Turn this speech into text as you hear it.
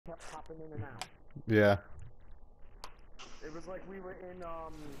kept popping in and out. Yeah. It was like we were in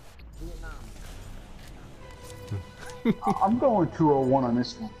Vietnam. I'm going 201 on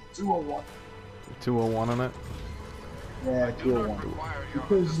this one. 201. 201 on it. Yeah, 201.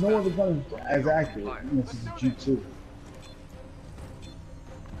 Because no other gun is as accurate unless it's a G2.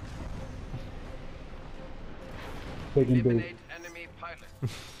 Big and big. Enemy pilot.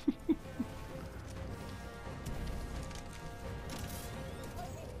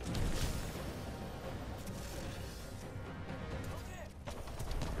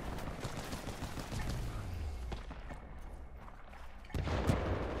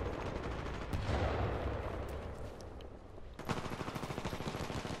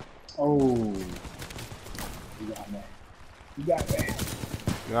 Oh. You got me. You got me.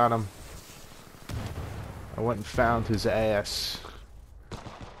 Got him. I went and found his ass.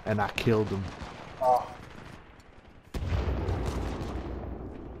 And I killed him. Oh.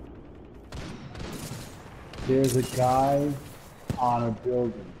 There's a guy on a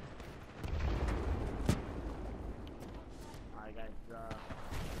building. Alright guys,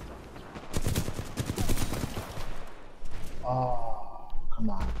 Oh, come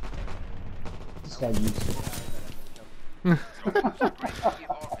on. This guy used it.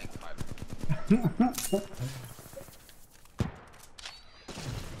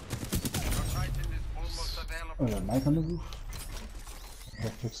 Oh, the mic on the roof? I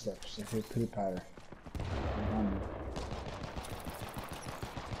hear footsteps. I hear pitter patter.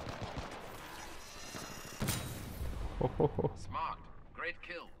 Smart. Great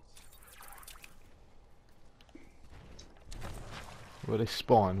kills. Where they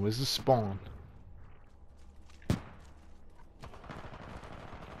spawn? Where's the spawn?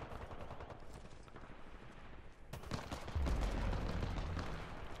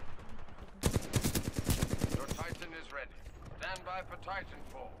 Your Titan is ready. Stand by for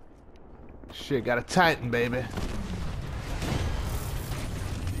Titanfall. Shit, got a Titan, baby.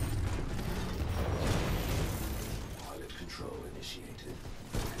 Pilot control initiated.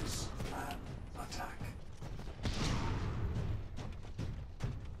 Focus. Plan. Attack.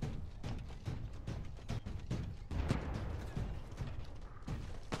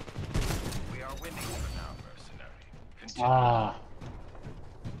 We are winning for now, mercenary. Continue. Ah.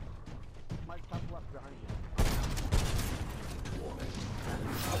 Mike, top left behind you. Warning.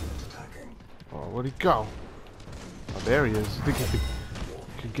 Enemy pilot attacking. Oh, where'd he go? Oh, there he is. You think he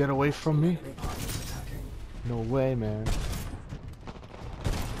could get away from me? Enemy pilot attacking. No way, man.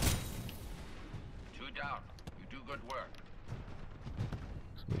 2 down. You do good work.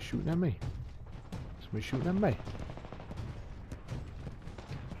 Somebody shooting at me. Somebody shooting at me.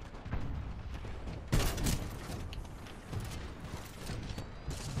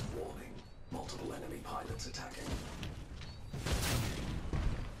 Warning. Multiple enemy pilots attacking.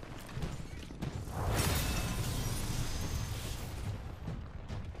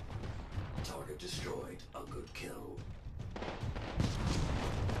 Target destroyed. A good kill.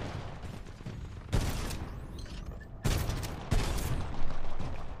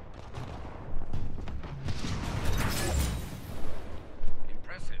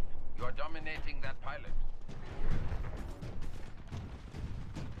 Impressive. You are dominating that pilot.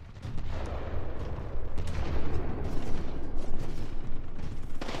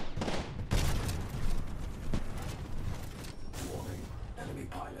 Warning. Enemy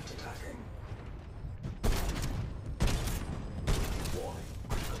pilot attacking. Warning.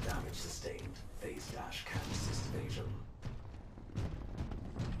 Critical damage sustained. Phase dash can assist evasion.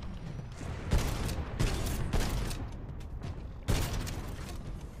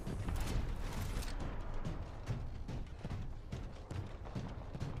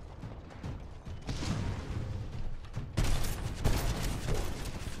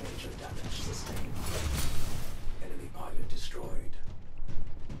 Major damage sustained. Enemy pilot destroyed.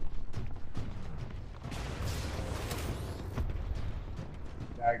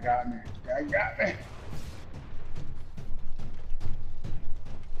 Guy got me. Guy got me.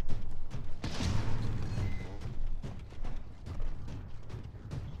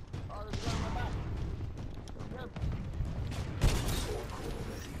 Oh, there's a guy on my back. Yep. Sword core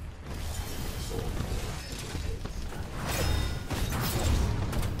ready. Sword core activated.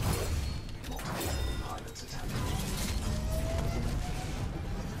 Multiple enemy pilots attacking.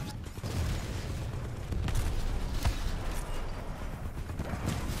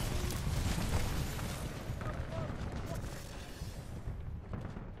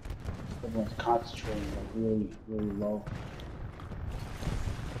 Everyone's concentrating like really, really low. Oh,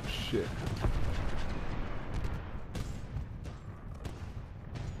 shit.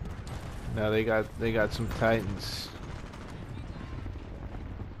 Now they got some Titans.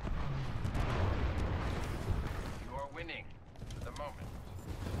 moment.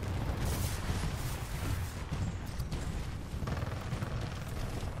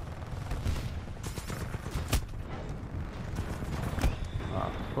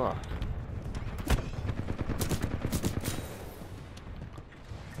 Oh, fuck.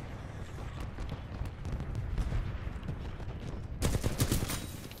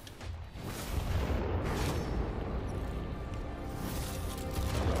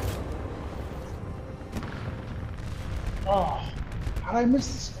 Oh, how'd I miss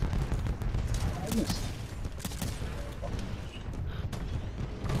this guy? How'd I miss him?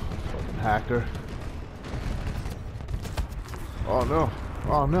 Fucking hacker. Oh no.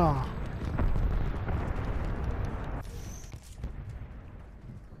 Oh no.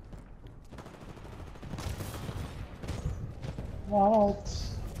 What?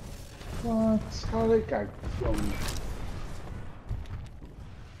 What? How did that guy kill me?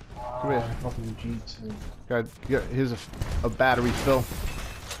 Come here. Fucking G2. Here's a battery fill.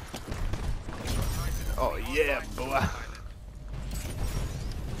 Oh yeah, boy.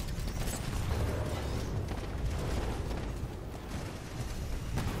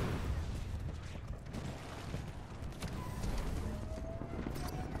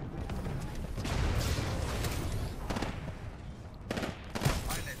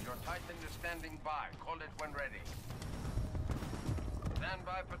 Pilot, your Titan is standing by. Call it when ready. Stand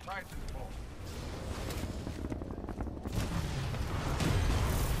by for Titanfall.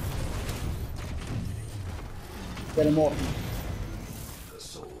 Get him off. The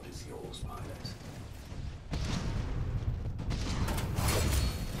sword is yours, pilot.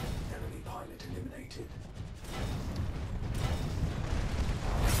 Enemy pilot eliminated.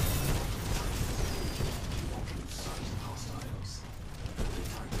 Do not lose sight of hostiles. Enemy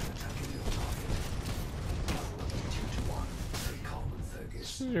Titan attacking your target. Number 2 to 1. Take calm and focus.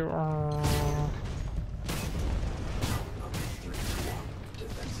 Number 3 to 1.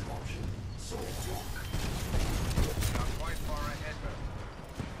 Defensive option. Sword block. Not quite far ahead, though.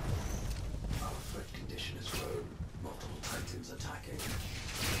 Our threat condition has grown. Multiple Titans attacking.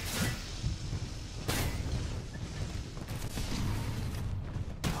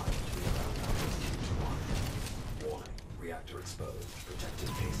 Time to be around numbers 2 to 1. Warning, reactor exposed.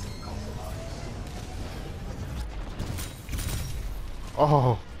 Protective casing compromised.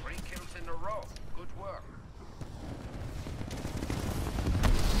 Oh. 3 kills in a row. Good work.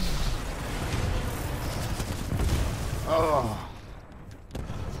 Oh.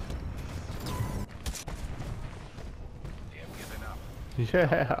 They have given up.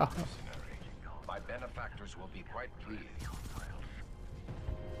 Yeah. My benefactors will be quite pleased.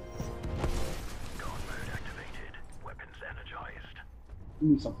 Guard mode activated. Weapons energized. Give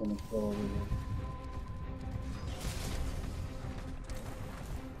me something to throw over here.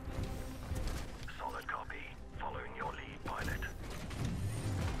 Solid copy. Following your lead, pilot.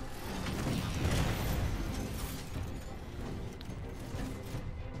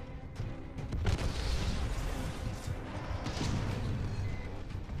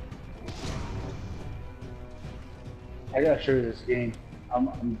 I gotta show you this game.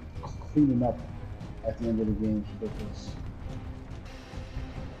 I'm cleaning up at the end of the game. It's ridiculous.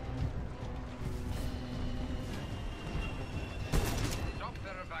 Stop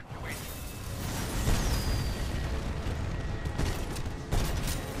their evacuation.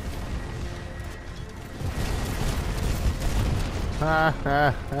 Ha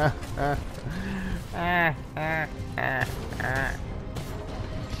ha ha ha. Ah, ah, ah, ah.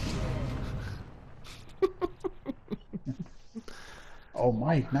 Oh,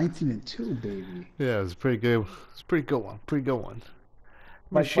 Mike, 19-2, baby. Yeah, it was pretty good. It's a pretty good one. Pretty good one.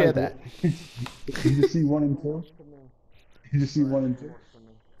 I'm gonna share that. You just see 1 and 2? You just see 1 and 2?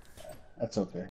 That's okay.